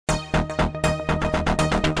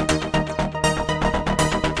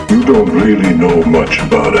You don't really know much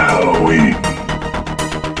about Halloween.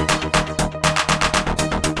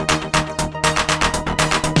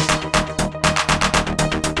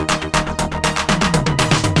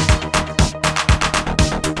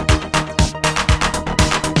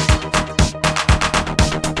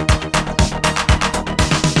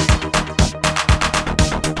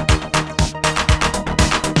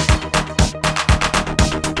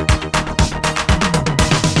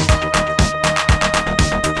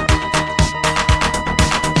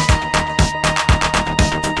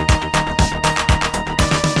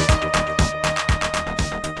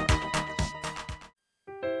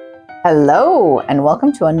 Hello, and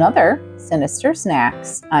welcome to another Sinister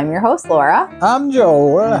Snacks. I'm your host, Laura. I'm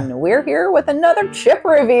Joel. And we're here with another chip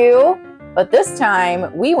review, but this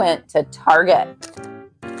time we went to Target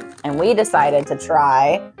and we decided to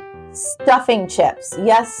try stuffing chips.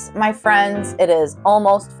 Yes, my friends, it is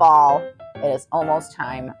almost fall. It is almost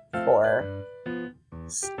time for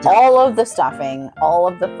all of the stuffing, all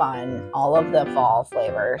of the fun, all of the fall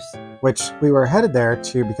flavors. Which we were headed there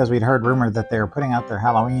to because we'd heard rumor that they were putting out their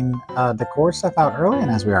Halloween decor stuff out early.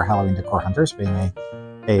 And as we are Halloween decor hunters, being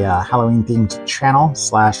a Halloween themed channel /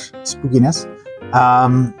 spookiness,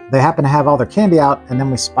 they happen to have all their candy out. And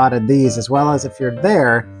then we spotted these, as well as if you're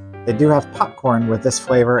there, they do have popcorn with this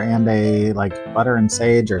flavor and a like butter and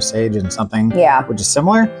sage or sage and something, yeah, which is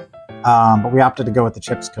similar. But we opted to go with the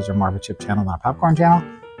chips because we're more of a chip channel than a popcorn channel.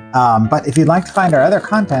 But if you'd like to find our other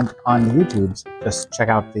content on the YouTubes, just check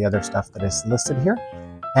out the other stuff that is listed here.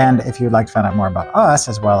 And if you'd like to find out more about us,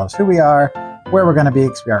 as well as who we are, where we're going to be,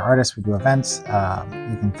 because we are artists, we do events,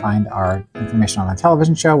 you can find our information on the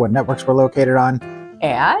television show, what networks we're located on,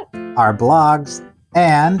 and our blogs,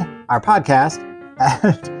 and our podcast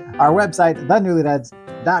at our website,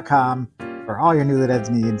 thenewlydeads.com. for all your Newlydeads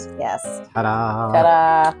needs. Yes. Ta-da!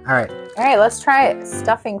 Ta-da! All right. All right, let's try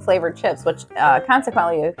stuffing flavored chips, which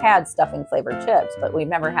consequently we've had stuffing flavored chips, but we've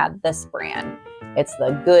never had this brand. It's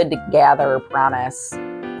the Good Gather Promise.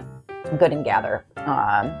 Good and Gather.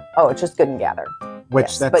 It's just Good and Gather. Which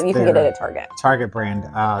yes, that's but you can get it at Target. Target brand.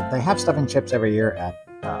 They have stuffing chips every year at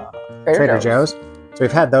Trader Joe's. So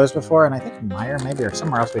we've had those before, and I think Meyer maybe or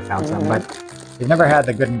somewhere else we found some, but we've never had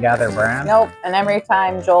the Good and Gather brand. Nope. And every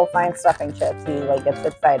time Joel finds stuffing chips, he like gets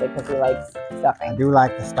excited because he likes stuffing. I do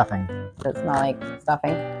like the stuffing. Does it smell like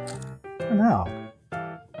stuffing? I don't know.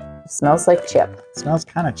 It smells like chip. It smells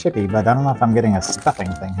kind of chippy, but I don't know if I'm getting a stuffing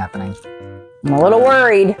thing happening. I'm a little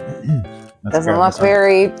worried. Doesn't look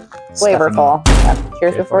very flavorful. Yeah.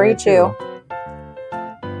 Cheers before you chew.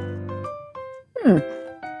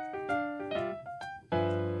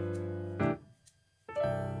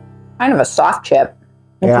 Kind of a soft chip.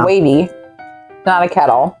 It's wavy. Not a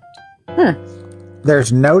kettle.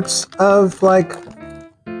 There's notes of like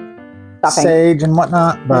Stuffing. Sage and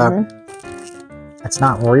whatnot, but it's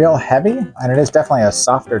not real heavy. And it is definitely a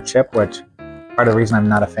softer chip, which part of the reason I'm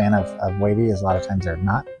not a fan of wavy is a lot of times they're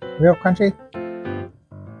not real crunchy.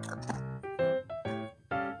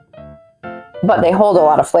 But they hold a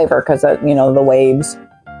lot of flavor because of, you know, the waves.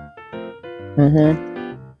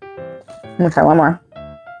 I'm gonna try one more.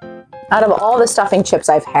 Out of all the stuffing chips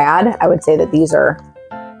I've had, I would say that these are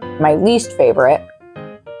my least favorite.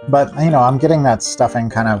 But, you know, I'm getting that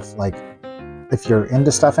stuffing kind of like, if you're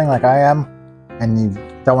into stuffing like I am, and you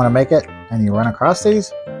don't want to make it, and you run across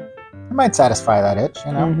these, it might satisfy that itch,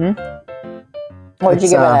 you know? What would you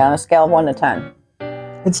give it on a scale of 1 to 10?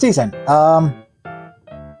 It's decent.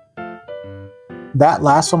 That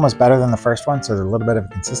last one was better than the first one, so there's a little bit of a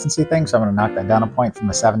consistency thing, so I'm going to knock that down a point from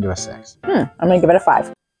a 7 to a 6. I'm going to give it a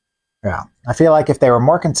 5. Yeah. I feel like if they were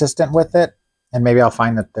more consistent with it, and maybe I'll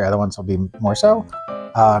find that the other ones will be more so,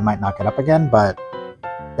 I might knock it up again, but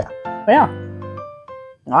yeah.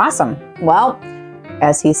 Awesome. Well,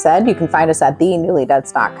 as he said, you can find us at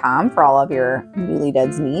thenewlydeads.com for all of your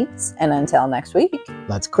Newlydeads needs. And until next week.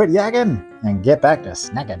 Let's quit yakking and get back to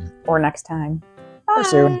snacking. Or next time. Or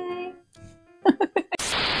soon. This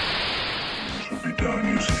will be done,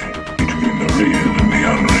 you see, between the real and the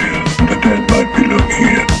unreal. The dead might be looking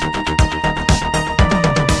in.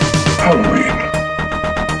 Halloween,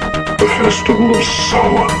 the festival of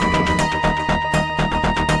Samhain.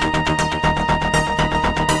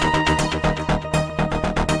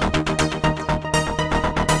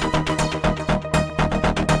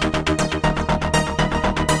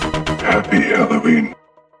 Happy Halloween.